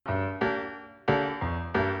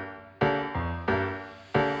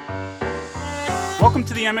Welcome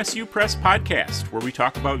to the MSU Press Podcast, where we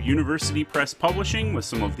talk about university press publishing with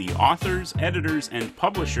some of the authors, editors, and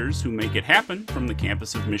publishers who make it happen from the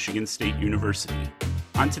campus of Michigan State University.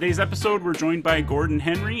 On today's episode, we're joined by Gordon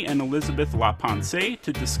Henry and Elizabeth LaPensée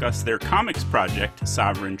to discuss their comics project,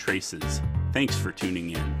 Sovereign Traces. Thanks for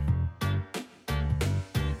tuning in.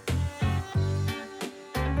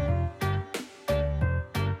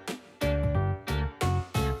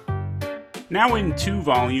 Now in 2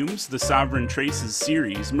 volumes, the Sovereign Traces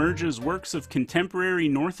series merges works of contemporary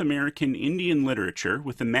North American Indian literature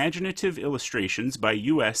with imaginative illustrations by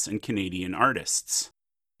U.S. and Canadian artists.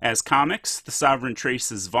 As comics, the Sovereign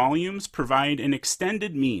Traces volumes provide an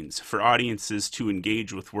extended means for audiences to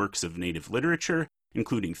engage with works of Native literature,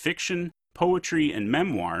 including fiction, poetry, and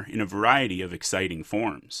memoir in a variety of exciting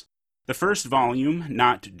forms. The first volume,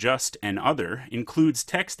 Not Just an Other, includes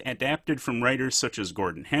text adapted from writers such as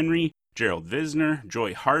Gordon Henry, Gerald Visner,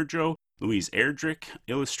 Joy Harjo, Louise Erdrich,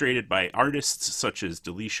 illustrated by artists such as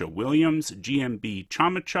Delisha Williams, GMB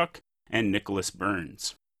Chomachuk, and Nicholas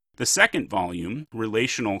Burns. The second volume,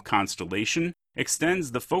 Relational Constellation,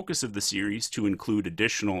 extends the focus of the series to include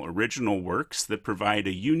additional original works that provide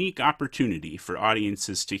a unique opportunity for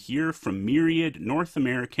audiences to hear from myriad North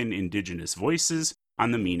American Indigenous voices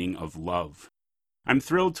on the meaning of love. I'm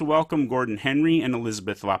thrilled to welcome Gordon Henry and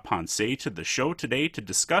Elizabeth LaPensée to the show today to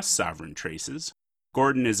discuss Sovereign Traces.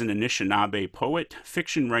 Gordon is an Anishinaabe poet,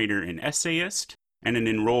 fiction writer, and essayist, and an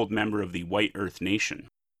enrolled member of the White Earth Nation.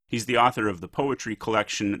 He's the author of the poetry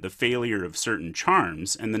collection The Failure of Certain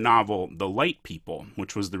Charms and the novel The Light People,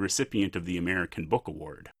 which was the recipient of the American Book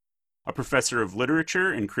Award. A professor of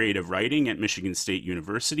literature and creative writing at Michigan State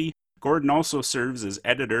University, Gordon also serves as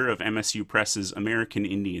editor of MSU Press's American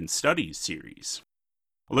Indian Studies series.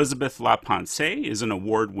 Elizabeth LaPensée is an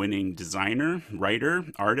award-winning designer, writer,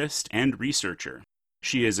 artist, and researcher.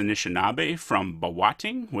 She is Anishinaabe from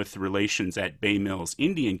Bawatting, with relations at Bay Mills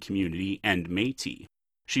Indian Community and Métis.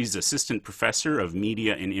 She's assistant professor of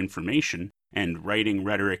media and information and writing,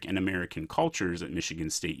 rhetoric, and American cultures at Michigan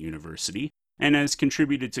State University, and has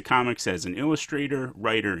contributed to comics as an illustrator,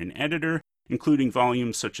 writer, and editor, including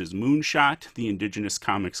volumes such as Moonshot, the Indigenous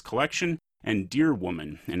Comics Collection, and Deer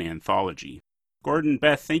Woman, an anthology. Gordon,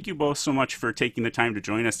 Beth, thank you both so much for taking the time to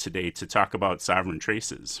join us today to talk about Sovereign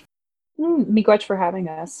Traces. Miigwech for having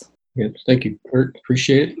us. Yeah, thank you, Kurt.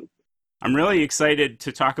 Appreciate it. I'm really excited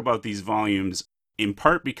to talk about these volumes, in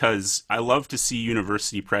part because I love to see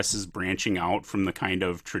university presses branching out from the kind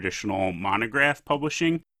of traditional monograph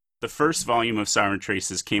publishing. The first volume of Sovereign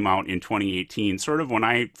Traces came out in 2018, sort of when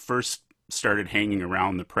I first started hanging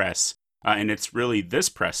around the press. And it's really this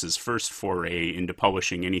press's first foray into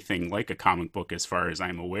publishing anything like a comic book as far as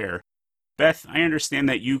I'm aware. Beth, I understand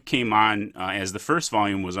that you came on as the first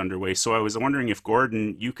volume was underway, so I was wondering if,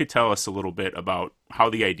 Gordon, you could tell us a little bit about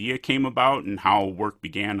how the idea came about and how work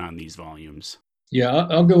began on these volumes. Yeah,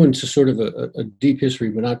 I'll go into sort of a deep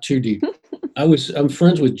history, but not too deep. I'm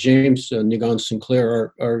friends with James Nigon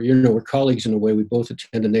Sinclair. We're colleagues in a way. We both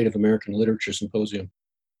attend a Native American Literature Symposium.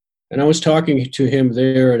 And I was talking to him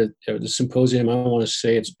there at the symposium, I want to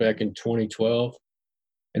say it's back in 2012,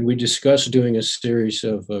 and we discussed doing a series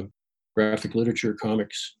of graphic literature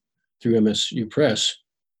comics through MSU Press.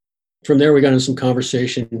 From there, we got into some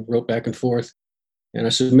conversation, wrote back and forth, and I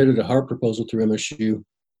submitted a HARP proposal through MSU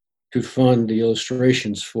to fund the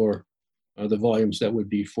illustrations for the volumes that would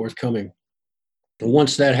be forthcoming. And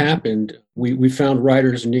once that happened, we found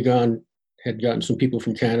writers, and Nigon had gotten some people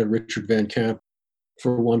from Canada, Richard Van Camp,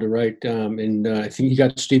 for one to write, and I think he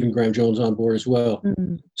got Stephen Graham Jones on board as well.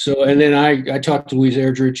 Mm-hmm. So, and then I talked to Louise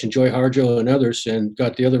Erdrich and Joy Harjo and others, and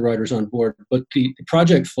got the other writers on board. But the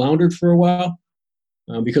project floundered for a while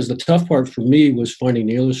because the tough part for me was finding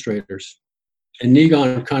the illustrators, and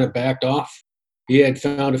Nigon kind of backed off. He had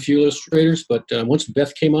found a few illustrators, but once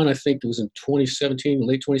Beth came on, I think it was in 2017,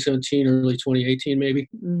 late 2017, early 2018, maybe.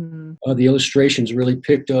 Mm-hmm. The illustrations really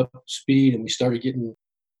picked up speed, and we started getting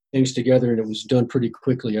things together, and it was done pretty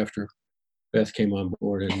quickly after Beth came on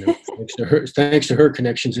board, and thanks to her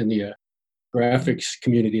connections in the graphics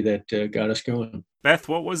community that got us going. Beth,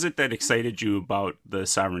 what was it that excited you about the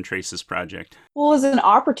Sovereign Traces project? Well, it was an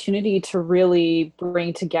opportunity to really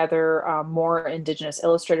bring together more Indigenous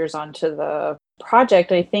illustrators onto the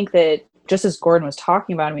project. I think that, just as Gordon was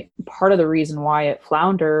talking about, I mean, part of the reason why it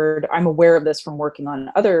floundered, I'm aware of this from working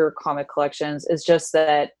on other comic collections, is just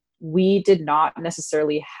that we did not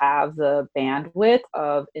necessarily have the bandwidth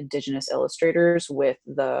of Indigenous illustrators with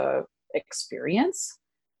the experience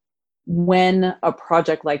when a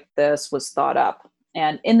project like this was thought up.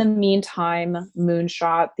 And in the meantime,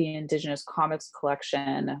 Moonshot, the Indigenous Comics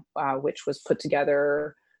Collection, which was put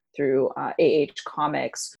together through AH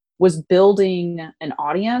Comics was building an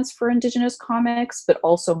audience for Indigenous comics, but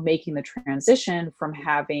also making the transition from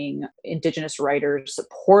having Indigenous writers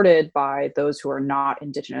supported by those who are not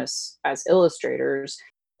Indigenous as illustrators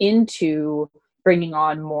into bringing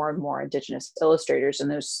on more and more Indigenous illustrators.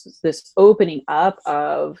 And there's this opening up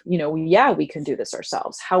of, yeah, we can do this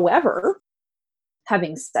ourselves. However,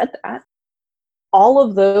 having said that, all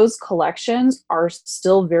of those collections are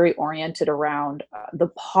still very oriented around the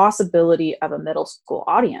possibility of a middle school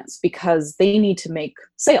audience, because they need to make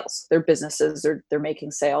sales. Their businesses, they're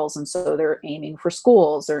making sales. And so they're aiming for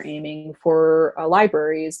schools, they're aiming for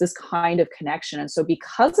libraries, this kind of connection. And so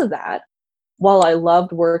because of that, while I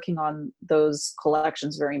loved working on those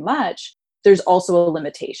collections very much, there's also a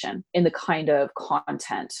limitation in the kind of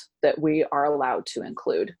content that we are allowed to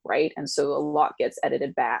include, right? And so a lot gets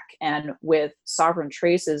edited back. And with Sovereign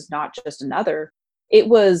Traces, not just another, it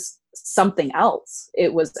was something else.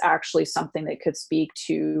 It was actually something that could speak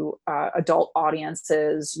to adult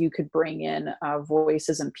audiences. You could bring in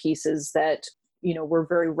voices and pieces that, were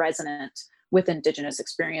very resonant with Indigenous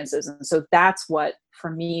experiences. And so that's what, for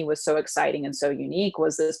me, was so exciting and so unique,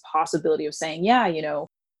 was this possibility of saying, yeah,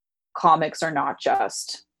 comics are not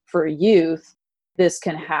just for youth. This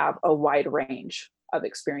can have a wide range of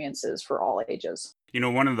experiences for all ages.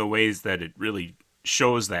 One of the ways that it really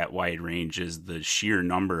shows that wide range is the sheer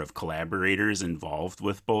number of collaborators involved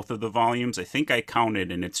with both of the volumes. I think I counted,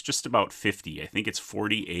 and it's just about 50. I think it's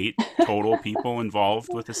 48 total people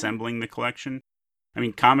involved with assembling the collection. I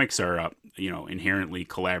mean, comics are inherently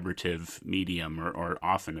collaborative medium, or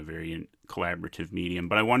often a very collaborative medium.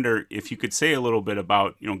 But I wonder if you could say a little bit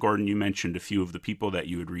about, Gordon, you mentioned a few of the people that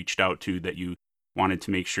you had reached out to that you wanted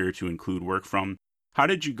to make sure to include work from. How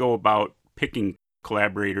did you go about picking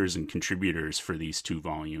collaborators and contributors for these 2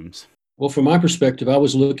 volumes? Well, from my perspective, I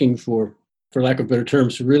was looking for lack of better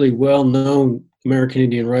terms, really well-known American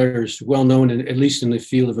Indian writers, well-known at least in the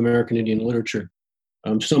field of American Indian literature.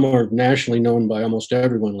 Some are nationally known by almost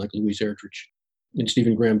everyone, like Louise Erdrich and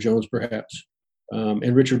Stephen Graham Jones, perhaps,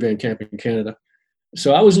 and Richard Van Camp in Canada.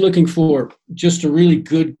 So I was looking for just a really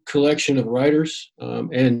good collection of writers,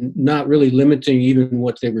 and not really limiting even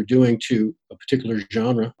what they were doing to a particular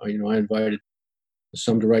genre. I invited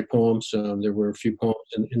some to write poems. There were a few poems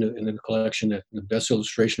in the collection. That the best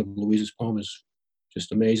illustration of Louise's poem is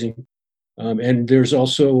just amazing. And there's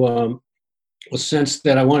also a sense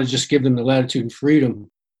that I want to just give them the latitude and freedom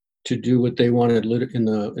to do what they wanted in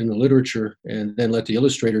the literature, and then let the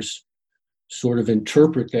illustrators sort of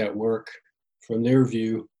interpret that work from their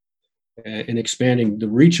view, and expanding the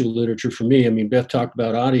reach of literature. For me, I mean, Beth talked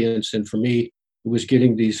about audience, and for me, it was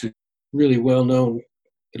getting these really well-known,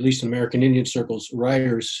 at least in American Indian circles,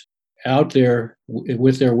 writers out there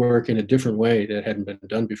with their work in a different way that hadn't been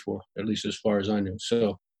done before, at least as far as I knew.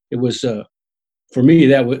 So it was, for me,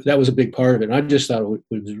 that was a big part of it. And I just thought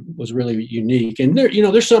it was really unique. And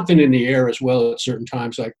there's something in the air as well at certain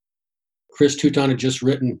times. Like Chris Touton had just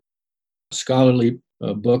written a scholarly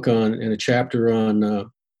book and a chapter on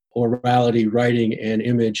orality, writing, and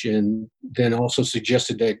image, and then also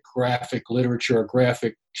suggested that graphic literature or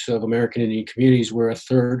graphics of American Indian communities were a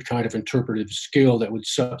third kind of interpretive skill that would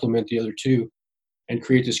supplement the other 2 and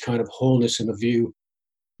create this kind of wholeness in the view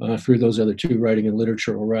through those other 2, writing and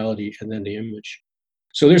literature, orality, and then the image.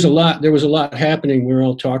 So there was a lot happening. We were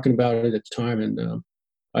all talking about it at the time, and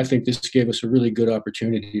I think this gave us a really good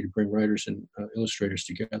opportunity to bring writers and illustrators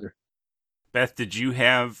together. Beth, did you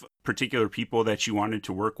have particular people that you wanted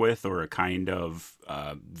to work with, or a kind of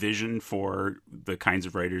vision for the kinds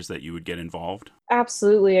of writers that you would get involved?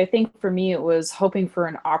 Absolutely. I think for me, it was hoping for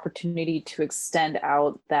an opportunity to extend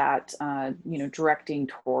out that, directing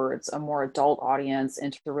towards a more adult audience,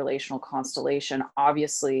 interrelational constellation.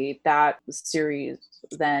 Obviously, that series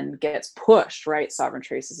then gets pushed, right? Sovereign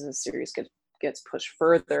Traces as a series gets pushed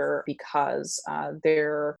further because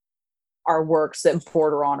there are works that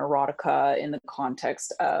border on erotica in the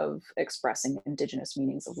context of expressing Indigenous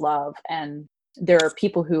meanings of love. And there are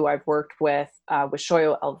people who I've worked with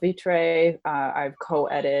Shoyo Elvitre. I've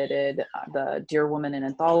co-edited the Dear Woman in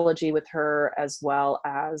anthology with her, as well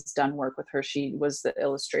as done work with her. She was the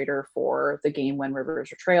illustrator for the game When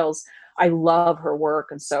Rivers Are Trails. I love her work.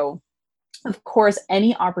 And so, of course,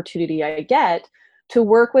 any opportunity I get to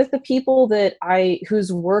work with the people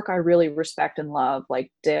whose work I really respect and love, like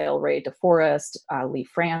Dale Ray DeForest, Lee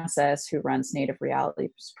Francis, who runs Native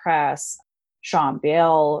Realities Press, Sean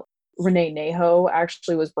Bale, Renee Naho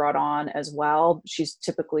actually was brought on as well. She's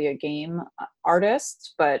typically a game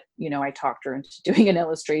artist, but I talked her into doing an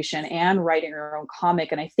illustration and writing her own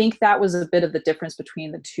comic. And I think that was a bit of the difference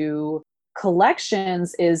between the 2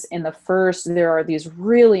 Collections is in the first, there are these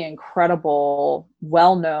really incredible,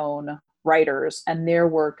 well-known writers, and their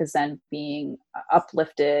work is then being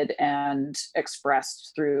uplifted and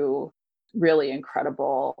expressed through really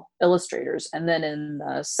incredible illustrators. And then in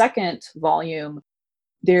the second volume,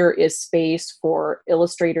 there is space for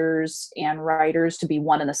illustrators and writers to be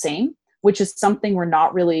one and the same, which is something we're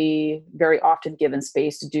not really very often given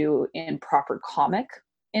space to do in proper comic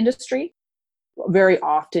industry. Very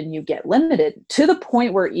often you get limited to the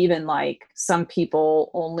point where even like some people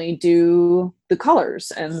only do the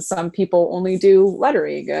colors and some people only do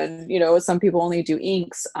lettering and, some people only do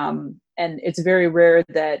inks. And it's very rare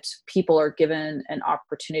that people are given an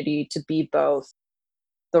opportunity to be both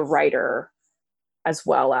the writer as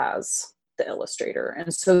well as the illustrator.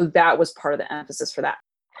 And so that was part of the emphasis for that.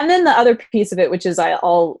 And then the other piece of it, which is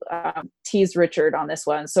I'll tease Richard on this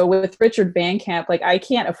one. So with Richard Van Camp, like I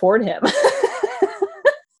can't afford him.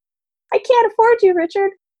 I can't afford you,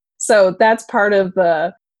 Richard. So that's part of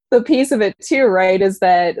the piece of it too, right? Is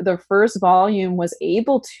that the first volume was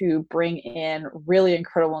able to bring in really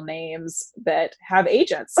incredible names that have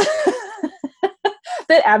agents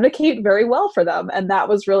that advocate very well for them. And that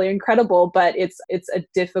was really incredible, but it's a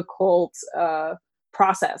difficult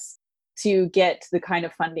process to get the kind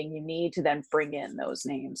of funding you need to then bring in those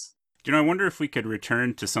names. I wonder if we could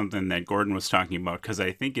return to something that Gordon was talking about, because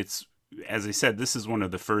I think it's, as I said, this is one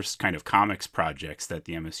of the first kind of comics projects that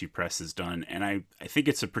the MSU Press has done. And I think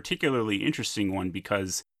it's a particularly interesting one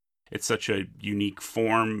because it's such a unique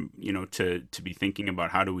form, to be thinking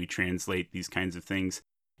about how do we translate these kinds of things.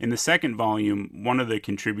 In the second volume, one of the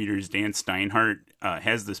contributors, Dan Steinhardt,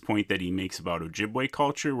 has this point that he makes about Ojibwe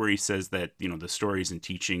culture, where he says that, the stories and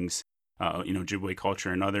teachings, Ojibwe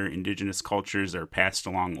culture and other indigenous cultures are passed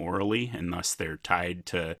along orally, and thus they're tied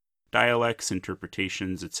to dialects,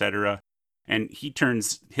 interpretations, etc. And he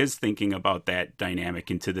turns his thinking about that dynamic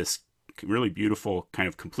into this really beautiful, kind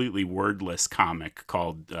of completely wordless comic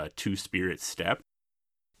called Two Spirit Step.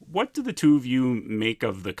 What do the two of you make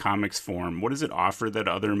of the comics form? What does it offer that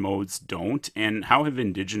other modes don't? And how have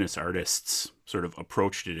indigenous artists sort of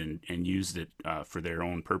approached it and used it for their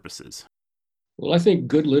own purposes? Well, I think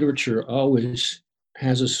good literature always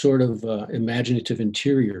has a sort of imaginative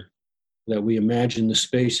interior, that we imagine the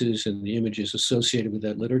spaces and the images associated with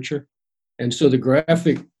that literature. And so the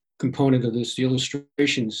graphic component of this, the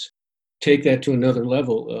illustrations, take that to another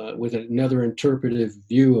level with another interpretive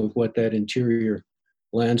view of what that interior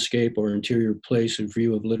landscape or interior place or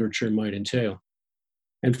view of literature might entail.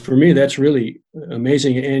 And for me, that's really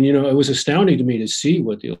amazing. And, it was astounding to me to see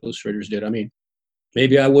what the illustrators did. I mean,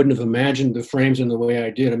 maybe I wouldn't have imagined the frames in the way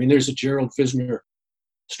I did. I mean, there's a Gerald Fisner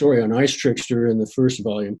story on Ice Trickster in the first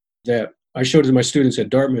volume that I showed to my students at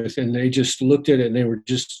Dartmouth, and they just looked at it and they were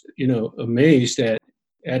just, amazed at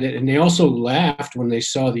it. And they also laughed when they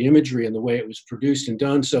saw the imagery and the way it was produced and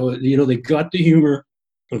done. So, they got the humor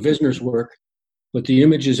of Visner's work, but the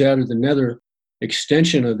images added another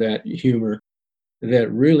extension of that humor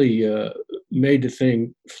that really made the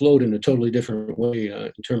thing float in a totally different way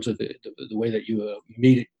in terms of the way that you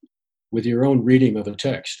meet it with your own reading of a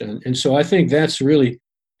text. And so I think that's really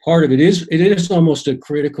part of it. It is almost a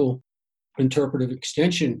critical interpretive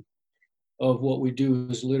extension of what we do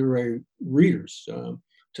as literary readers,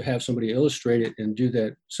 to have somebody illustrate it and do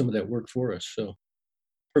some of that work for us. So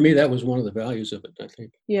for me, that was one of the values of it, I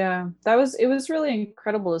think. Yeah, it was really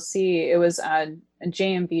incredible to see. It was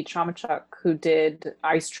J.M.B. Chomachuk who did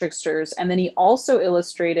Ice Tricksters, and then he also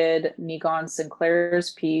illustrated Negon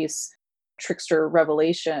Sinclair's piece, Trickster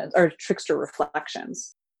Revelations, or Trickster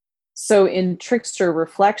Reflections. So in Trickster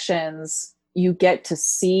Reflections, you get to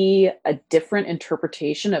see a different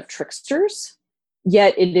interpretation of tricksters,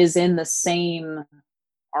 yet it is in the same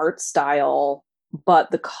art style,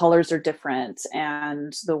 but the colors are different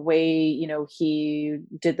and the way, he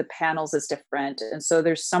did the panels is different. And so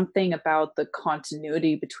there's something about the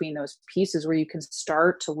continuity between those pieces where you can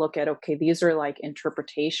start to look at, okay, these are like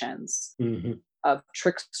interpretations of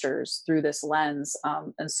tricksters through this lens.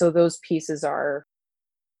 And so those pieces are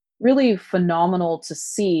really phenomenal to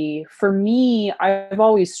see. For me, I've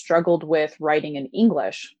always struggled with writing in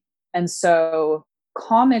English. And so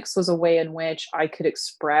comics was a way in which I could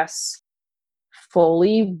express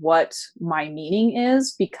fully what my meaning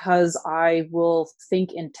is, because I will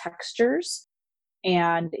think in textures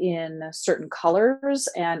and in certain colors.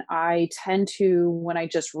 And I tend to, when I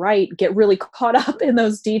just write, get really caught up in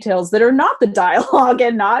those details that are not the dialogue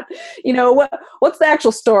and not, what's the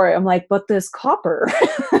actual story? I'm like, but this copper,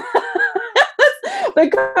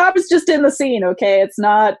 the copper's just in the scene. Okay. It's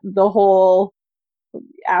not the whole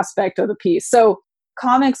aspect of the piece. So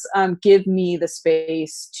comics give me the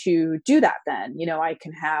space to do that. Then, I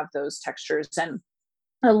can have those textures, and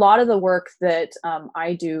a lot of the work that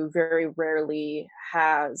I do very rarely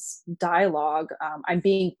has dialogue. I'm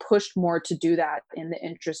being pushed more to do that in the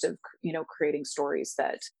interest of, creating stories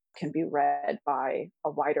that can be read by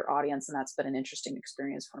a wider audience. And that's been an interesting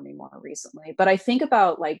experience for me more recently. But I think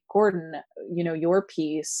about, like, Gordon, your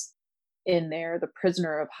piece in there, The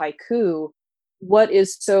Prisoner of Haiku. What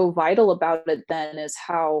is so vital about it then is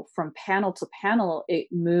how from panel to panel it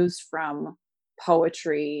moves from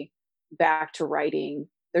poetry back to writing.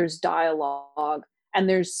 There's dialogue, and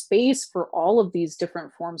there's space for all of these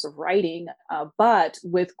different forms of writing. But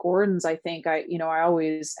with Gordon's, I think I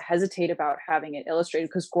always hesitate about having it illustrated,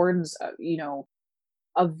 because Gordon's,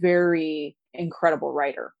 a very incredible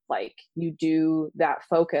writer. Like, you do that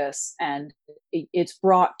focus, and it's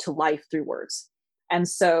brought to life through words. And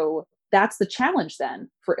so that's the challenge then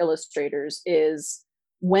for illustrators, is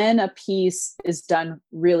when a piece is done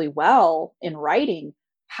really well in writing,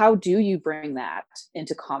 how do you bring that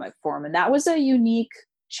into comic form? And that was a unique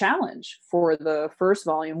challenge for the first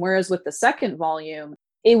volume. Whereas with the second volume,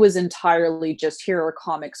 it was entirely just, here are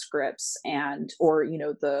comic scripts, or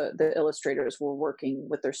the illustrators were working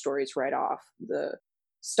with their stories right off the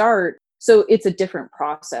start. So it's a different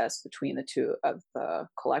process between the two of the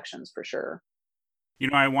collections, for sure.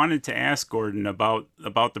 I wanted to ask Gordon about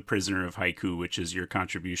The Prisoner of Haiku, which is your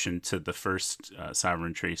contribution to the first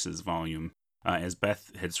Sovereign Traces volume. As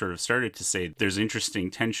Beth had sort of started to say, there's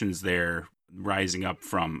interesting tensions there rising up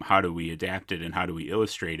from how do we adapt it and how do we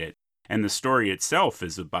illustrate it. And the story itself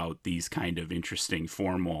is about these kind of interesting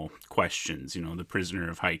formal questions. The prisoner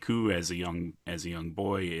of Haiku, as a young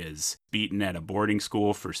boy, is beaten at a boarding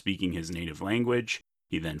school for speaking his native language.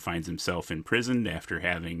 He then finds himself imprisoned after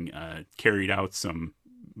having carried out some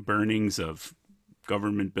burnings of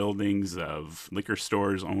government buildings, of liquor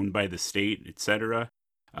stores owned by the state, etc.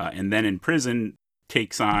 And then in prison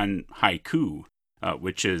takes on haiku,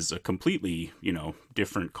 which is a completely,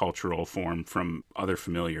 different cultural form from other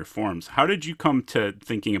familiar forms. How did you come to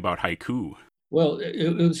thinking about haiku? Well,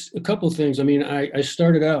 it was a couple of things. I mean, I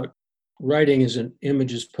started out writing as an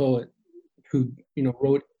images poet who,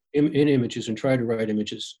 wrote in images and tried to write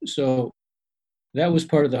images. So that was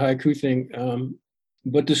part of the haiku thing.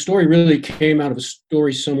 But the story really came out of a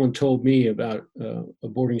story someone told me about a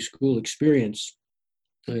boarding school experience.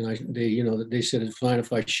 And they said it's fine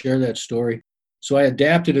if I share that story. So I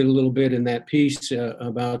adapted it a little bit in that piece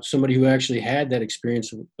about somebody who actually had that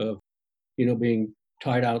experience of being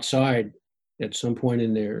tied outside at some point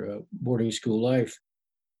in their boarding school life.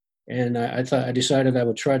 And I decided I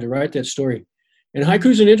would try to write that story. And haiku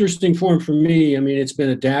is an interesting form for me. I mean, it's been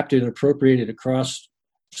adapted and appropriated across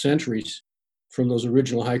centuries from those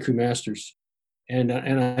original haiku masters. And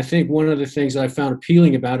I think one of the things I found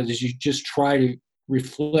appealing about it is you just try to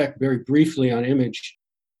reflect very briefly on image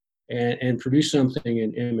and produce something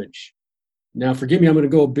in image. Now, forgive me, I'm going to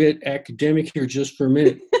go a bit academic here just for a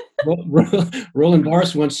minute. Roland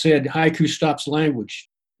Barthes once said, haiku stops language.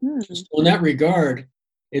 So in that regard,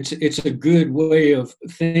 it's a good way of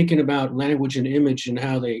thinking about language and image and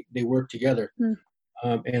how they work together.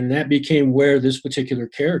 And that became where this particular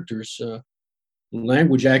character's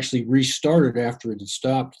language actually restarted after it had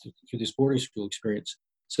stopped through this boarding school experience.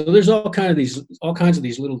 So there's all kinds of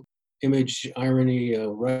these little image, irony,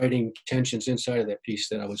 writing tensions inside of that piece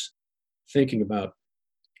that I was thinking about.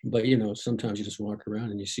 But sometimes you just walk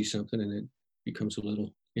around and you see something and it becomes a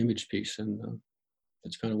little image piece, and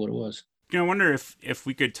that's kind of what it was. I wonder if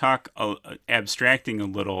we could talk abstracting a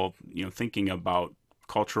little, thinking about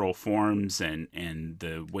cultural forms and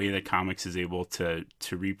the way that comics is able to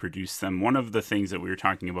reproduce them. One of the things that we were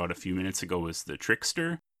talking about a few minutes ago was the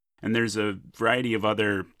trickster. And there's a variety of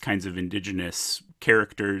other kinds of indigenous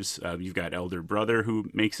characters. You've got Elder Brother, who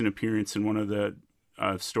makes an appearance in one of the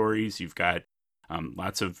stories. You've got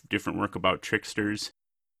lots of different work about tricksters.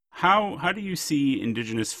 How do you see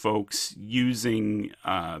indigenous folks using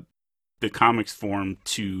the comics form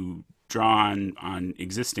to draw on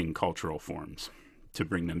existing cultural forms to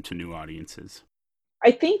bring them to new audiences?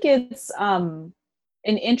 I think it's an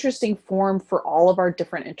interesting form for all of our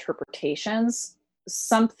different interpretations.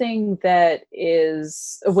 Something that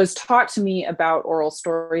was taught to me about oral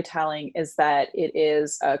storytelling is that it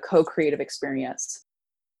is a co-creative experience.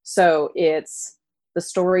 So it's the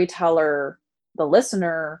storyteller, the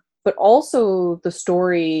listener, but also the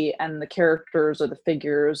story and the characters or the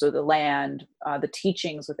figures or the land, the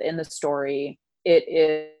teachings within the story. It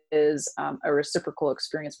is a reciprocal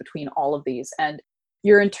experience between all of these. And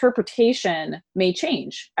your interpretation may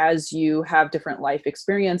change as you have different life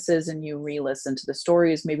experiences and you re-listen to the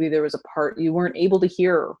stories. Maybe there was a part you weren't able to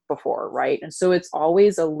hear before, right? And so it's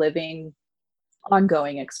always a living,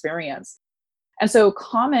 ongoing experience. And so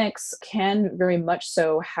comics can very much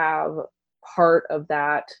so have part of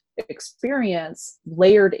that experience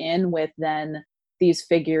layered in with then these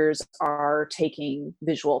figures are taking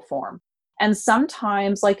visual form. And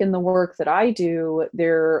sometimes, like in the work that I do,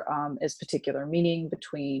 there is particular meaning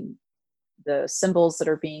between the symbols that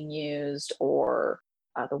are being used or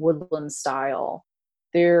the woodland style.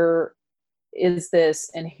 There is this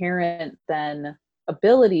inherent then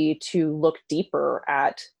ability to look deeper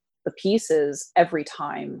at the pieces every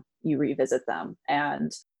time you revisit them.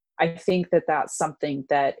 And I think that that's something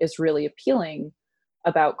that is really appealing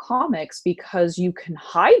about comics because you can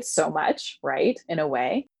hide so much, right, in a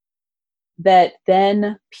way, that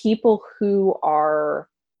then people who are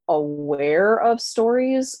aware of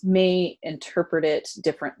stories may interpret it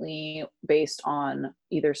differently based on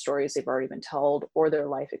either stories they've already been told or their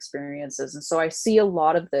life experiences. And so I see a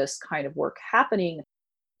lot of this kind of work happening,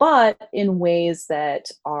 but in ways that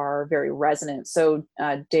are very resonant. So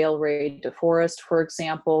Dale Ray DeForest, for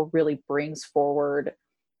example, really brings forward,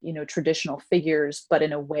 traditional figures, but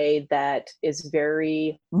in a way that is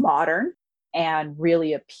very modern and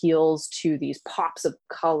really appeals to these pops of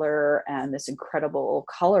color and this incredible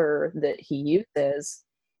color that he uses.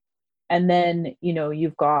 And then,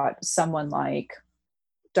 you've got someone like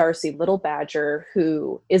Darcy Little Badger,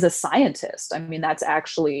 who is a scientist. I mean, that's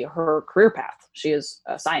actually her career path. She is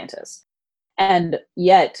a scientist. And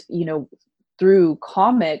yet, through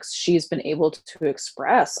comics, she's been able to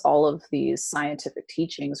express all of these scientific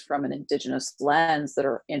teachings from an Indigenous lens that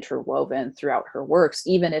are interwoven throughout her works.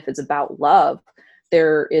 Even if it's about love,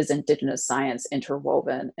 there is Indigenous science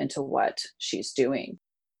interwoven into what she's doing.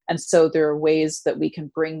 And so there are ways that we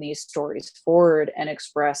can bring these stories forward and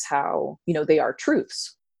express how, they are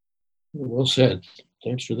truths. Well said.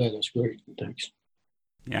 Thanks for that. That's great. Thanks.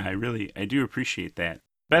 Yeah, I do appreciate that.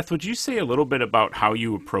 Beth, would you say a little bit about how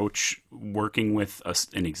you approach working with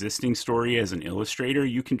an existing story as an illustrator?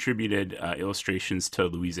 You contributed illustrations to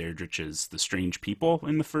Louise Erdrich's The Strange People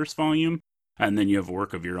in the first volume, and then you have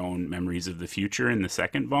work of your own, Memories of the Future, in the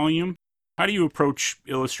second volume. How do you approach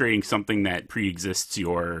illustrating something that pre-exists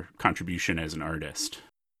your contribution as an artist?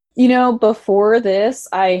 Before this,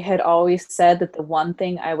 I had always said that the one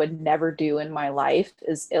thing I would never do in my life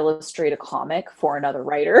is illustrate a comic for another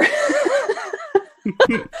writer.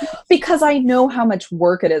 Because I know how much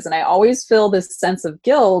work it is. And I always feel this sense of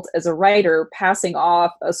guilt as a writer passing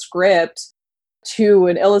off a script to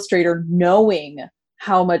an illustrator, knowing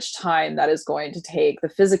how much time that is going to take, the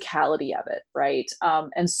physicality of it, right?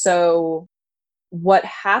 And so what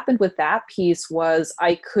happened with that piece was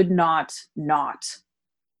I could not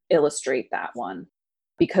illustrate that one,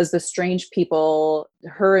 because The Strange People,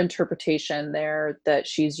 her interpretation there that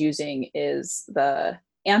she's using is the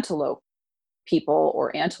antelope people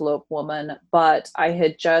or antelope woman. But I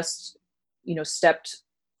had just, stepped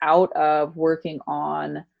out of working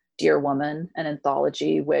on Dear Woman, an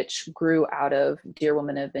anthology, which grew out of Dear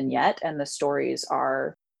Woman, a vignette, and the stories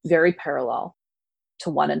are very parallel to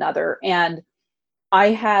one another. And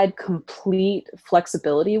I had complete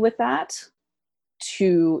flexibility with that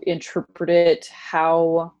to interpret it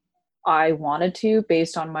how I wanted to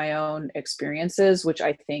based on my own experiences, which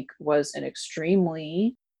I think was an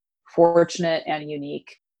extremely fortunate and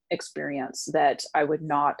unique experience that I would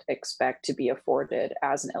not expect to be afforded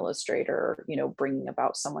as an illustrator, bringing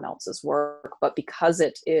about someone else's work. But because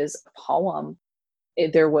it is a poem,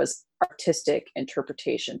 there was artistic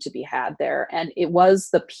interpretation to be had there. And it was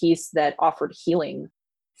the piece that offered healing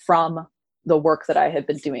from the work that I had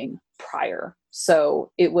been doing prior.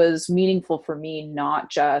 So it was meaningful for me, not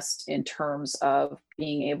just in terms of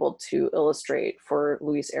being able to illustrate for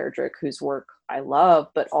Louise Erdrich, whose work I love,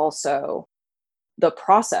 but also the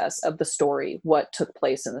process of the story. What took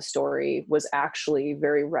place in the story was actually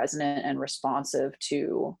very resonant and responsive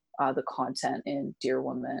to the content in Dear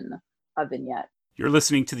Woman, a vignette. You're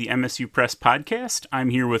listening to the MSU Press podcast. I'm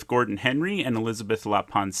here with Gordon Henry and Elizabeth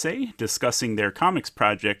LaPonce discussing their comics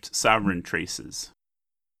project, Sovereign Traces.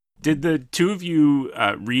 Did the two of you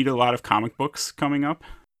read a lot of comic books coming up?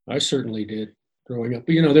 I certainly did growing up.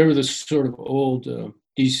 But, there was this sort of old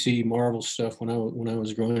DC Marvel stuff when I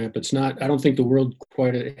was growing up. It's not. I don't think the world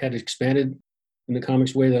quite had expanded in the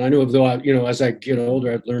comics way that I know of. Though, as I get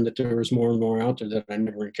older, I've learned that there was more and more out there that I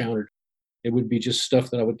never encountered. It would be just stuff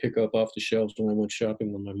that I would pick up off the shelves when I went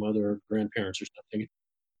shopping with my mother or grandparents or something.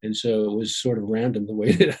 And so it was sort of random the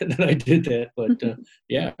way that I did that. But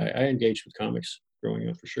yeah, I engaged with comics growing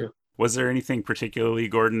up for sure. Was there anything particularly,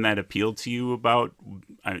 Gordon, that appealed to you about,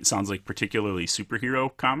 it sounds like particularly superhero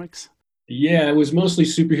comics? Yeah, it was mostly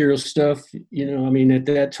superhero stuff. I mean, at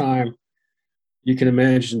that time, you can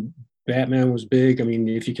imagine Batman was big. I mean,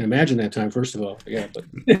 if you can imagine that time, first of all, yeah. But,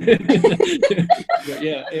 but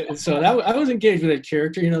yeah, so I was engaged with that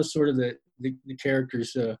character. Sort of the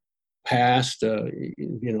character's past,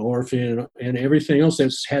 orphan, and everything else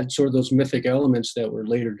that's had sort of those mythic elements that were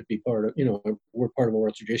later to be part of, were part of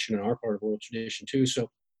oral tradition and are part of oral tradition too. So,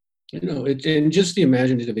 and just the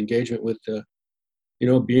imaginative engagement with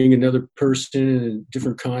being another person in a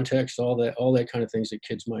different context, all that kind of things that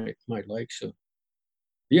kids might like. So,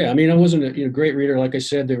 yeah, I mean, I wasn't a great reader. Like I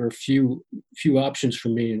said, there were few options for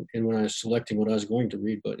me, and when I was selecting what I was going to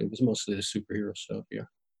read, but it was mostly the superhero stuff. Yeah.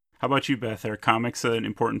 How about you, Beth? Are comics an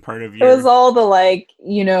important part of It your? was all the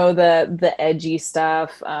the edgy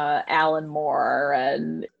stuff, Alan Moore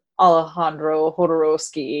and Alejandro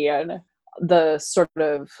Jodorowsky, and the sort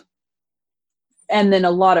of, and then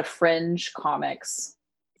a lot of fringe comics.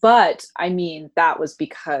 But I mean, that was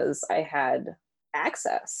because I had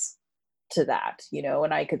access to that,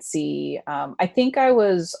 and I could see, I think I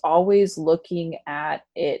was always looking at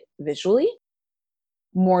it visually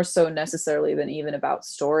more so necessarily than even about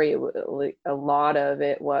story. A lot of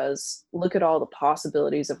it was, look at all the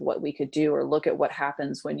possibilities of what we could do, or look at what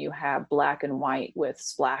happens when you have black and white with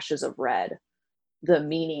splashes of red, the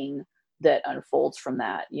meaning that unfolds from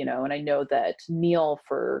that, and I know that Neil,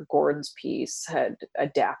 for Gordon's piece, had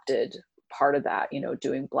adapted part of that,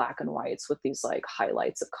 doing black and whites with these like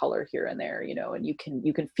highlights of color here and there, and you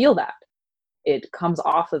can feel that it comes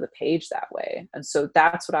off of the page that way. And so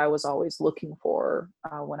that's what I was always looking for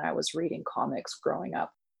when I was reading comics growing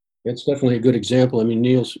up. That's definitely a good example. I mean,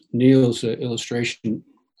 Neil's illustration,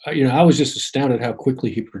 I was just astounded how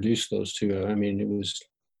quickly he produced those two. I mean, it was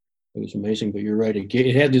amazing, but you're right.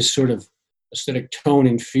 It had this sort of aesthetic tone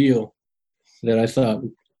and feel that I thought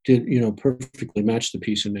did, perfectly match the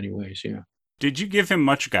piece in many ways. Yeah. Did you give him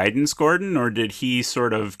much guidance, Gordon, or did he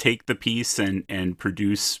sort of take the piece and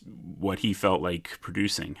produce what he felt like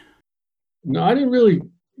producing? No, I didn't really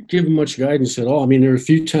give him much guidance at all. I mean, there were a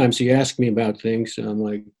few times he asked me about things, and I'm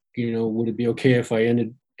like, would it be okay if I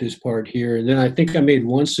ended this part here? And then I think I made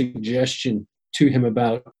one suggestion to him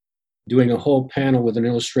about doing a whole panel with an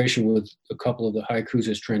illustration with a couple of the haikus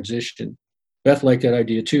as transition. Beth liked that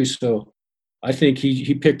idea too, so I think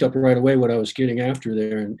he picked up right away what I was getting after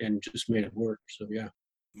there and just made it work. So, yeah.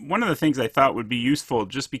 One of the things I thought would be useful,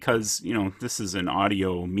 just because, this is an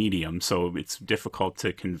audio medium, so it's difficult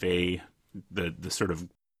to convey the sort of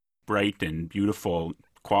bright and beautiful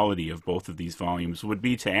quality of both of these volumes, would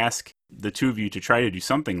be to ask the two of you to try to do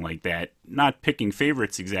something like that, not picking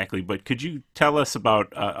favorites exactly, but could you tell us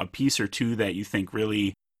about a piece or two that you think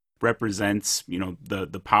really represents,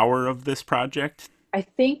 the power of this project? I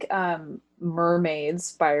think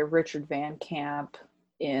Mermaids by Richard Van Camp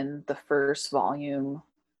in the first volume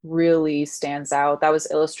really stands out. That was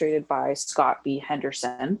illustrated by Scott B.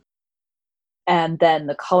 Henderson. And then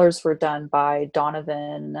the colors were done by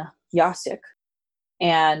Donovan Yasic.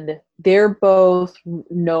 And they're both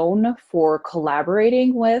known for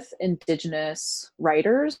collaborating with Indigenous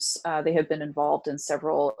writers. They have been involved in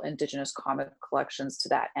several Indigenous comic collections to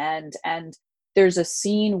that end. And there's a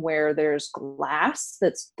scene where there's glass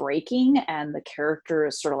that's breaking and the character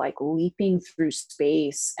is sort of like leaping through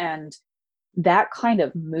space. And that kind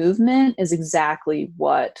of movement is exactly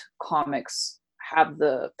what comics have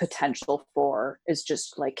the potential for, is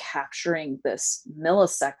just like capturing this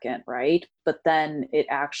millisecond, right? But then it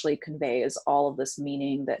actually conveys all of this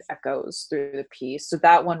meaning that echoes through the piece. So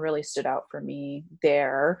that one really stood out for me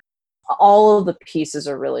there. All of the pieces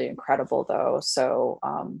are really incredible though. So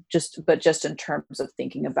just in terms of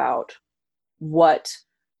thinking about what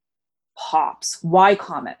pops, why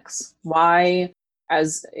comics, why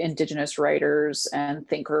as Indigenous writers and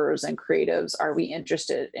thinkers and creatives are we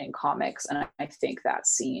interested in comics? And I think that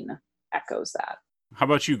scene echoes that. How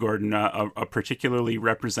about you, Gordon? A particularly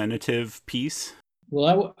representative piece?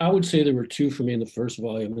 Well, I would say there were two for me in the first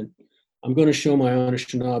volume, and I'm going to show my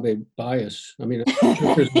Anishinaabe bias. I mean, I'm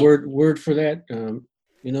sure there's word for that.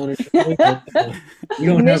 We don't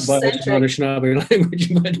have bias in Anishinaabe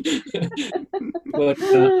language, but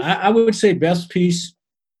I would say Beth's piece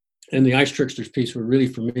and the Ice Tricksters piece were really,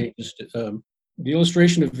 for me, just the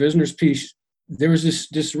illustration of Visner's piece. There was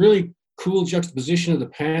this really cool juxtaposition of the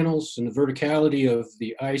panels and the verticality of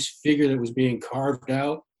the ice figure that was being carved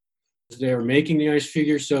out as they were making the ice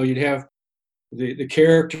figure. So you'd have the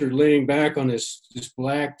character laying back on this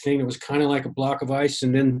black thing that was kind of like a block of ice,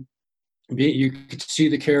 and then you could see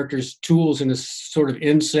the character's tools in this sort of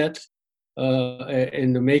inset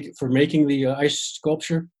and for making the ice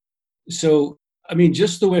sculpture. So, I mean,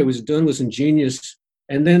 just the way it was done was ingenious.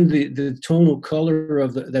 And then the tonal color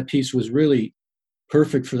of that piece was really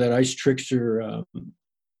perfect for that ice trickster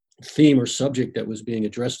theme or subject that was being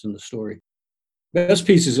addressed in the story. Best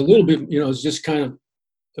piece is a little bit, it's just kind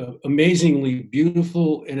of amazingly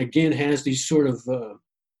beautiful, and again has these sort of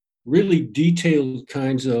really detailed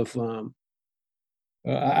kinds of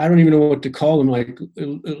I don't even know what to call them, like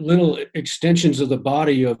little extensions of the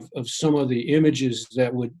body of some of the images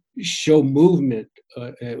that would show movement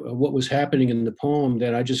of what was happening in the poem,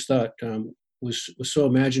 that I just thought was so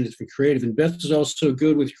imaginative and creative. And Beth is also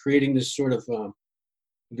good with creating this sort of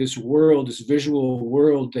this world, this visual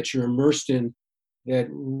world that you're immersed in, that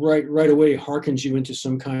right away harkens you into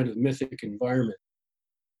some kind of mythic environment.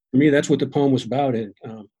 For me, that's what the poem was about. And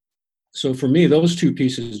so for me, those two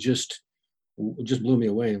pieces just blew me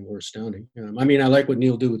away and were astounding. I mean, I like what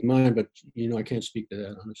Neil did with mine, but I can't speak to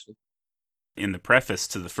that, honestly. In the preface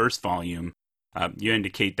to the first volume, you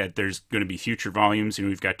indicate that there's going to be future volumes, and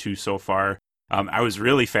we've got 2 so far. I was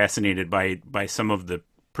really fascinated by some of the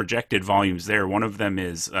projected volumes there. One of them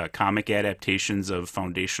is comic adaptations of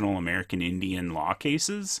foundational American Indian law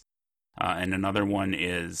cases, and another one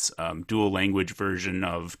is dual language version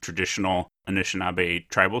of traditional Anishinaabe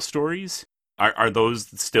tribal stories. Are those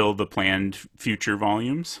still the planned future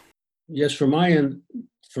volumes? Yes, from my end,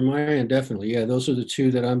 definitely. Yeah, those are the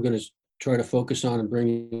 2 that I'm going to try to focus on and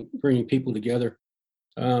bringing people together.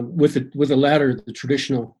 With the latter, the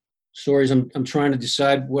traditional stories, I'm trying to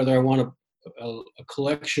decide whether I want a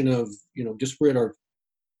collection of disparate or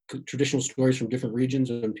traditional stories from different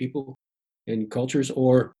regions and people and cultures,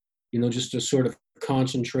 or just a sort of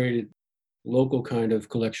concentrated local kind of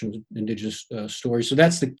collection of indigenous stories. So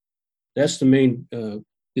that's the main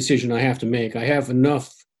decision I have to make. I have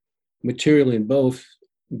enough material in both,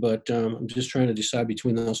 but I'm just trying to decide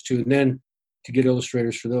between those 2, and then to get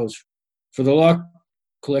illustrators for those. For the law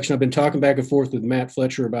collection, I've been talking back and forth with Matt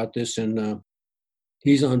Fletcher about this, and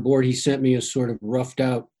he's on board. He sent me a sort of roughed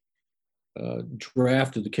out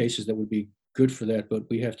draft of the cases that would be good for that, but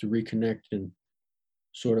we have to reconnect and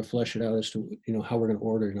sort of flesh it out as to how we're going to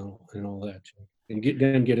order and all that, and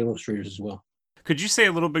get illustrators as well. Could you say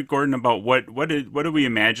a little bit, Gordon, about what do we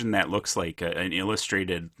imagine that looks like, an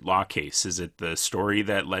illustrated law case? Is it the story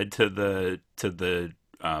that led to the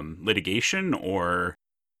litigation, or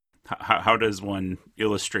how does one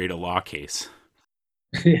illustrate a law case?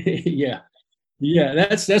 Yeah,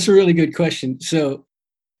 that's a really good question. So,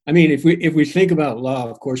 I mean, if we think about law,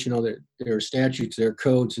 of course, that there are statutes, there are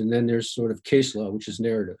codes, and then there's sort of case law, which is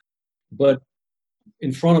narrative. But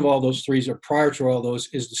in front of all those 3, or prior to all those,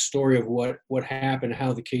 is the story of what happened,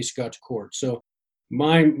 how the case got to court. So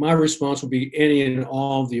my response will be any and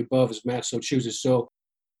all of the above, as Matt so chooses. So,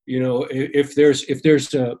 if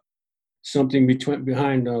there's something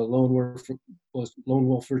behind Lone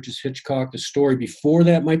Wolf versus Hitchcock, the story before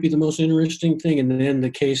that might be the most interesting thing, and then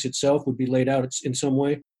the case itself would be laid out in some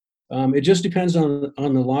way. It just depends on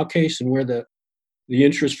the law case and where the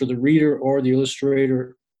interest for the reader or the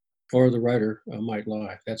illustrator or the writer might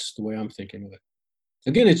lie. That's the way I'm thinking of it.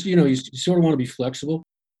 Again, it's you sort of want to be flexible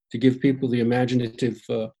to give people the imaginative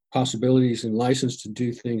possibilities and license to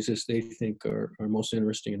do things as they think are most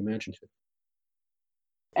interesting and imaginative.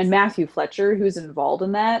 And Matthew Fletcher, who's involved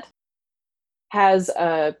in that, has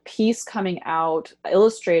a piece coming out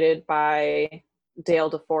illustrated by Dale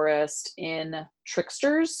DeForest in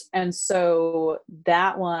Tricksters. And so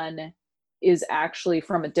that one is actually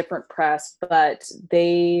from a different press, but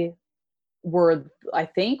they were, I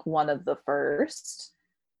think, one of the first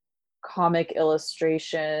comic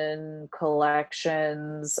illustration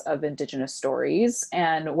collections of Indigenous stories.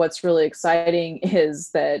 And what's really exciting is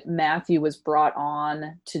that Matthew was brought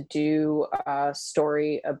on to do a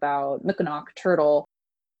story about Mickinock Turtle,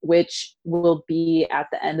 which will be at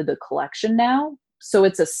the end of the collection now. So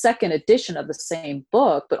it's a second edition of the same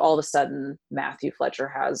book, but all of a sudden Matthew Fletcher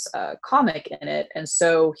has a comic in it. And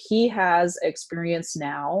so he has experience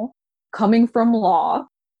now coming from law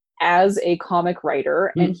as a comic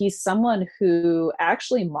writer, and he's someone who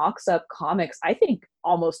actually mocks up comics, I think,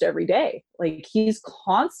 almost every day. Like, he's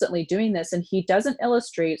constantly doing this, and he doesn't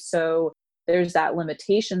illustrate, so there's that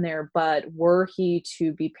limitation there. But were he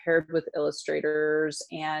to be paired with illustrators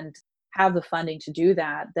and have the funding to do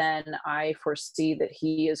that, then I foresee that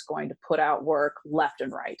he is going to put out work left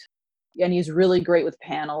and right. And he's really great with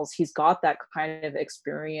panels. He's got that kind of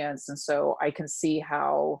experience, and so I can see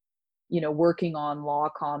how, working on law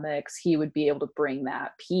comics, he would be able to bring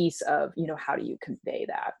that piece of, how do you convey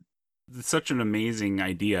that? It's such an amazing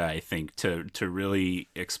idea, I think, to really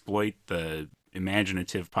exploit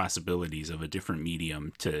imaginative possibilities of a different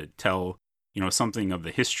medium to tell, something of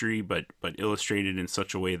the history, but illustrated in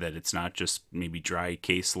such a way that it's not just maybe dry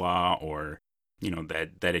case law, or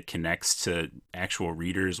that it connects to actual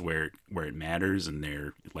readers where it matters, and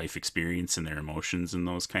their life experience and their emotions and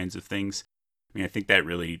those kinds of things. I mean, I think that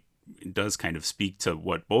really does kind of speak to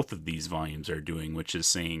what both of these volumes are doing, which is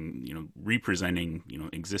saying, representing,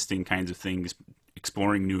 existing kinds of things,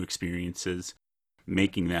 exploring new experiences,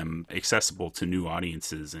 making them accessible to new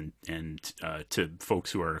audiences, and to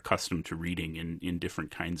folks who are accustomed to reading in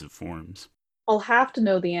different kinds of forms. I'll have to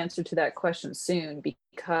know the answer to that question soon,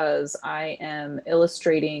 because I am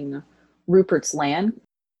illustrating Rupert's Land,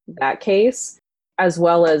 that case, as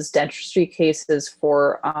well as dentistry cases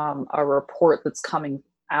for a report that's coming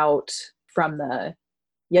out from the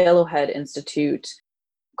Yellowhead Institute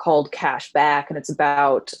called Cash Back, and it's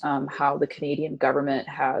about how the Canadian government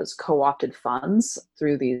has co-opted funds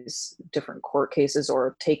through these different court cases,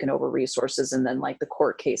 or taken over resources, and then like the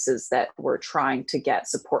court cases that were trying to get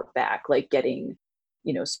support back, like getting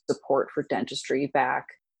support for dentistry back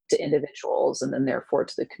to individuals and then therefore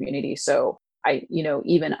to the community. So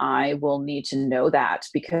even I will need to know that,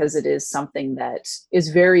 because it is something that is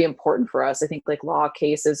very important for us. I think like law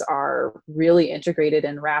cases are really integrated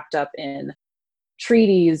and wrapped up in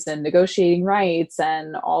treaties and negotiating rights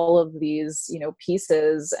and all of these,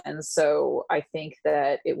 pieces. And so I think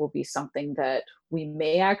that it will be something that we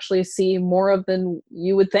may actually see more of than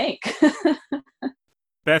you would think.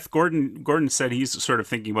 Beth, Gordon said he's sort of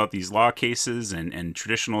thinking about these law cases and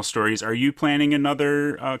traditional stories. Are you planning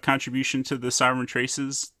another contribution to the Sovereign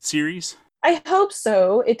Traces series? I hope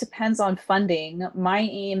so. It depends on funding. My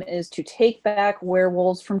aim is to take back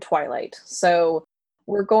werewolves from Twilight. So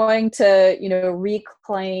we're going to,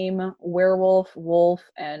 reclaim werewolf, wolf,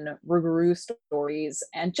 and Rougarou stories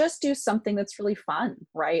and just do something that's really fun,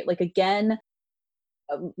 right? Like, again,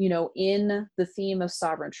 in the theme of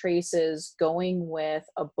Sovereign Traces, going with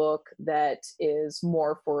a book that is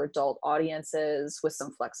more for adult audiences with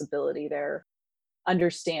some flexibility there,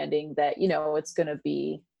 understanding that, it's going to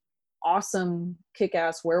be awesome,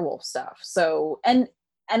 kick-ass werewolf stuff. So, and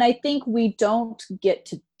I think we don't get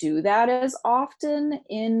to do that as often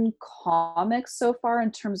in comics so far in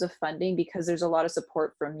terms of funding, because there's a lot of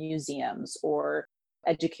support from museums or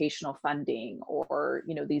educational funding or,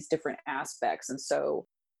 these different aspects. And so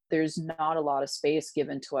there's not a lot of space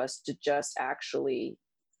given to us to just actually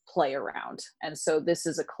play around. And so this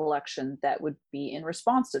is a collection that would be in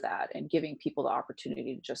response to that and giving people the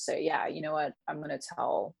opportunity to just say, yeah, you know what, I'm going to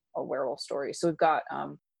tell a werewolf story. So we've got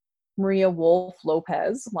Maria Wolf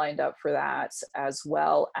Lopez lined up for that, as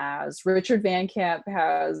well as Richard Van Camp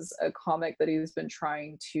has a comic that he's been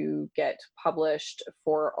trying to get published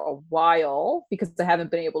for a while because I haven't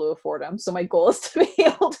been able to afford them. So my goal is to be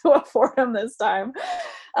able to afford them this time.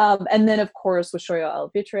 And then, of course, with Shoya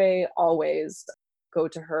Alvitre, always go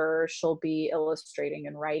to her. She'll be illustrating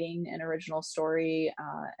and writing an original story.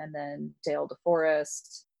 And then Dale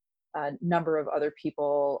DeForest, a number of other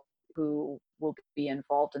people who will be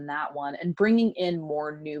involved in that one, and bringing in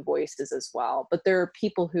more new voices as well. But there are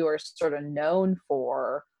people who are sort of known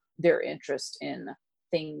for their interest in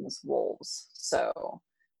things wolves. So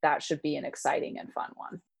that should be an exciting and fun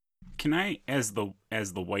one. Can I, as the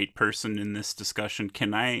white person in this discussion,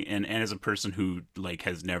 and as a person who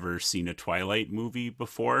has never seen a Twilight movie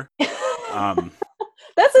before,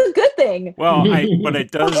 that's a good thing. Well, but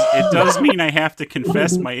it does mean I have to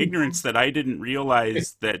confess my ignorance that I didn't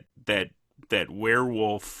realize that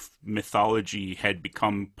werewolf mythology had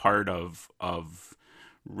become part of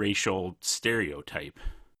racial stereotype.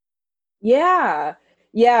 Yeah,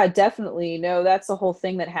 definitely. No, that's the whole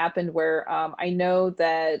thing that happened where I know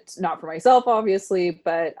that, not for myself, obviously,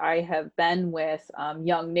 but I have been with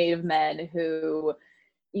young Native men who,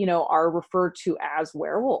 are referred to as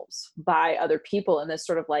werewolves by other people in this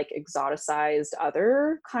sort of exoticized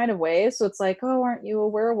other kind of way. So it's like, oh, aren't you a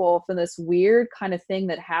werewolf? And this weird kind of thing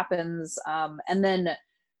that happens. And then,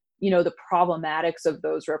 the problematics of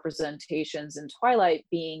those representations in Twilight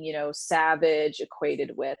being, savage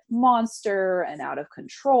equated with monster and out of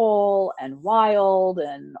control and wild,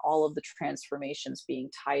 and all of the transformations being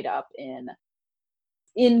tied up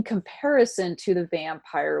in comparison to the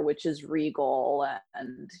vampire, which is regal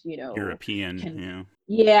and, European,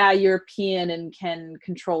 European, and can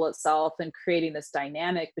control itself, and creating this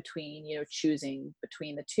dynamic between, choosing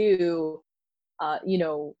between the two,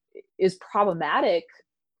 is problematic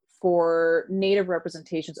for Native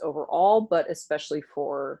representations overall, but especially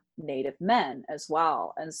for Native men as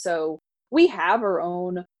well. And so we have our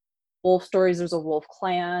own wolf stories. There's a wolf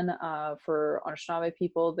clan for Anishinaabe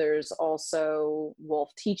people. There's also wolf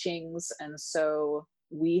teachings. And so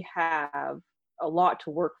we have a lot to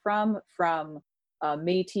work from. From a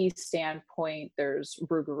Métis standpoint, there's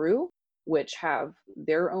Rougarou, which have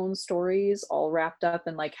their own stories all wrapped up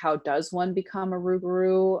in like, how does one become a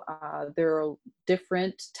Rougarou? There are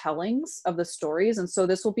different tellings of the stories. And so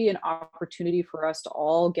this will be an opportunity for us to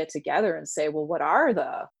all get together and say, well, what are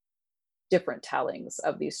the different tellings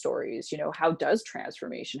of these stories? You know, how does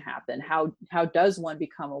transformation happen? How does one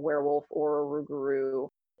become a werewolf or a Rougarou?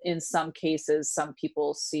 In some cases, some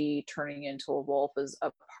people see turning into a wolf as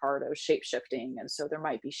a part of shapeshifting. And so there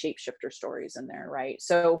might be shapeshifter stories in there, right?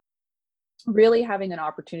 So really having an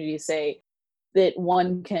opportunity to say that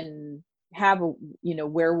one can have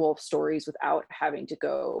werewolf stories without having to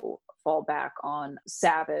go fall back on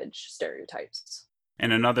savage stereotypes.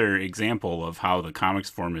 And another example of how the comics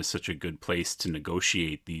forum is such a good place to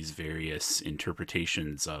negotiate these various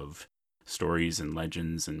interpretations of stories and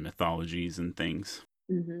legends and mythologies and things.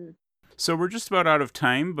 Mm-hmm. So we're just about out of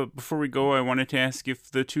time, but before we go, I wanted to ask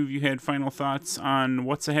if the two of you had final thoughts on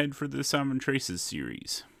what's ahead for the Sovereign Traces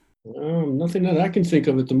series. Nothing that I can think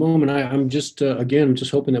of at the moment. I'm just again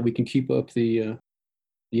just hoping that we can keep up the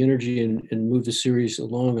energy and move the series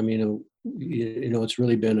along. I mean, it's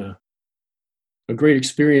really been a great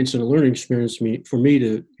experience and a learning experience for me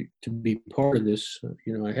to be part of this.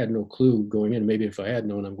 I had no clue going in. Maybe if I had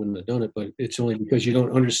known, I wouldn't have done it. But it's only because you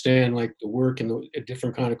don't understand like the work and the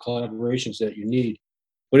different kind of collaborations that you need.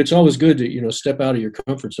 But it's always good to step out of your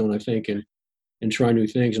comfort zone, I think, and try new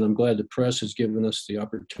things. And I'm glad the press has given us the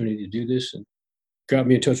opportunity to do this and got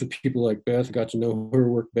me in touch with people like Beth. Got to know her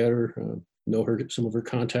work better, know some of her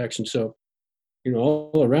contacts, and so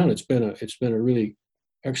all around it's been a really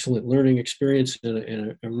excellent learning experience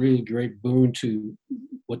and a really great boon to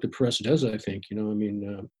what the press does. I think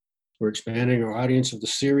we're expanding our audience of the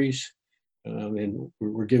series, and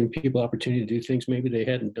we're giving people opportunity to do things maybe they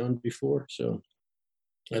hadn't done before. So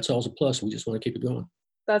that's always a plus. We just want to keep it going.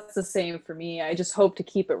 That's the same for me. I just hope to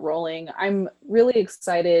keep it rolling. I'm really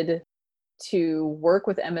excited to work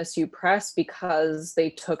with MSU Press because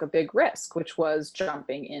they took a big risk, which was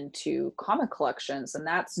jumping into comic collections. And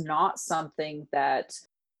that's not something that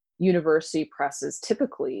university presses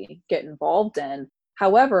typically get involved in.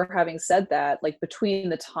 However, having said that, like between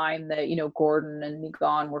the time that, Gordon and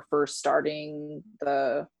Nigan were first starting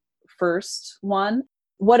the first one,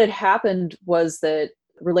 what had happened was that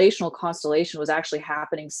Relational Constellation was actually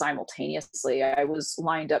happening simultaneously. I was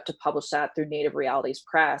lined up to publish that through Native Realities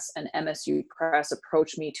Press, and MSU Press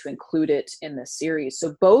approached me to include it in the series.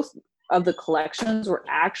 So both of the collections were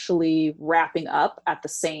actually wrapping up at the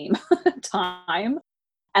same time.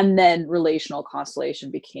 And then Relational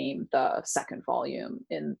Constellation became the second volume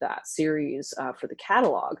in that series for the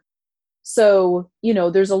catalog. So,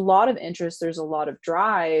 there's a lot of interest, there's a lot of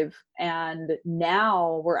drive, and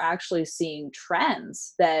now we're actually seeing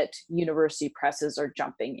trends that university presses are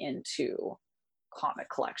jumping into comic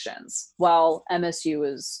collections. While MSU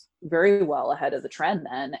is very well ahead of the trend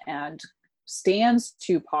then and stands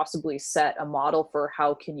to possibly set a model for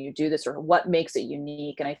how can you do this or what makes it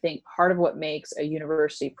unique. And I think part of what makes a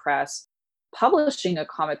university press publishing a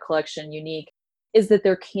comic collection unique is that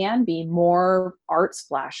there can be more art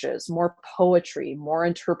splashes, more poetry, more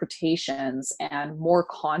interpretations, and more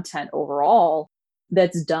content overall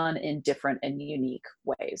that's done in different and unique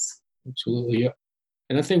ways. Absolutely, yeah.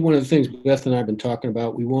 And I think one of the things Beth and I have been talking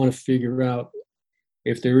about, we want to figure out,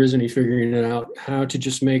 if there is any figuring it out, how to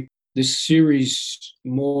just make this series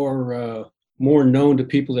more known to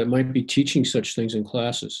people that might be teaching such things in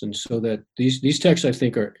classes. And so that these texts, I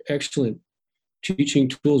think, are excellent teaching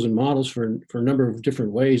tools and models for a number of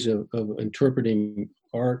different ways of interpreting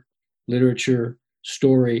art, literature,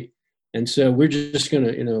 story. And so we're just going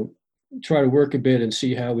to, try to work a bit and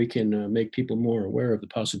see how we can make people more aware of the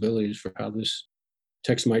possibilities for how this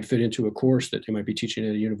text might fit into a course that they might be teaching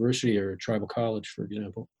at a university or a tribal college, for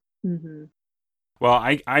example. Mm-hmm. Well,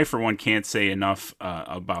 I for one can't say enough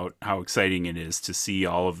about how exciting it is to see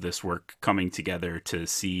all of this work coming together, to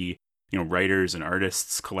see writers and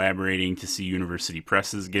artists collaborating, to see university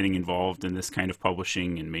presses getting involved in this kind of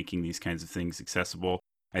publishing and making these kinds of things accessible.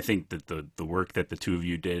 I think that the work that the two of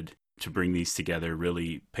you did to bring these together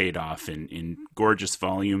really paid off in gorgeous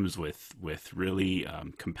volumes with really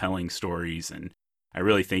compelling stories. And I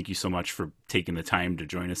really thank you so much for taking the time to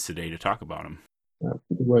join us today to talk about them.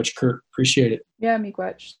 Miigwech, Kurt. Appreciate it. Yeah,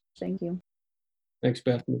 miigwech. Thank you. Thanks,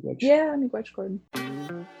 Beth. Miigwech. Yeah, miigwech,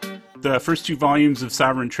 Gordon. The first 2 volumes of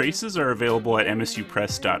Sovereign Traces are available at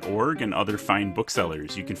msupress.org and other fine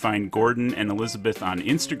booksellers. You can find Gordon and Elizabeth on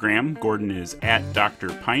Instagram. Gordon is at Dr.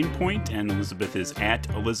 Pinepoint and Elizabeth is at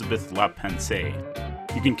Elizabeth LaPensée.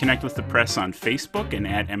 You can connect with the press on Facebook and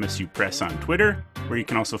at MSU Press on Twitter, where you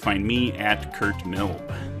can also find me at Kurt Milb.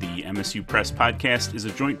 The MSU Press podcast is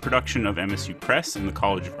a joint production of MSU Press and the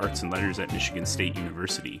College of Arts and Letters at Michigan State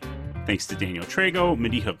University. Thanks to Daniel Trago,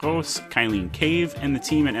 Mediha Ros, Kylene Cave, and the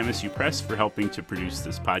team at MSU Press for helping to produce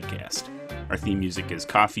this podcast. Our theme music is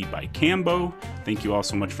Coffee by Cambo. Thank you all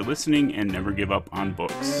so much for listening, and never give up on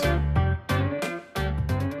books.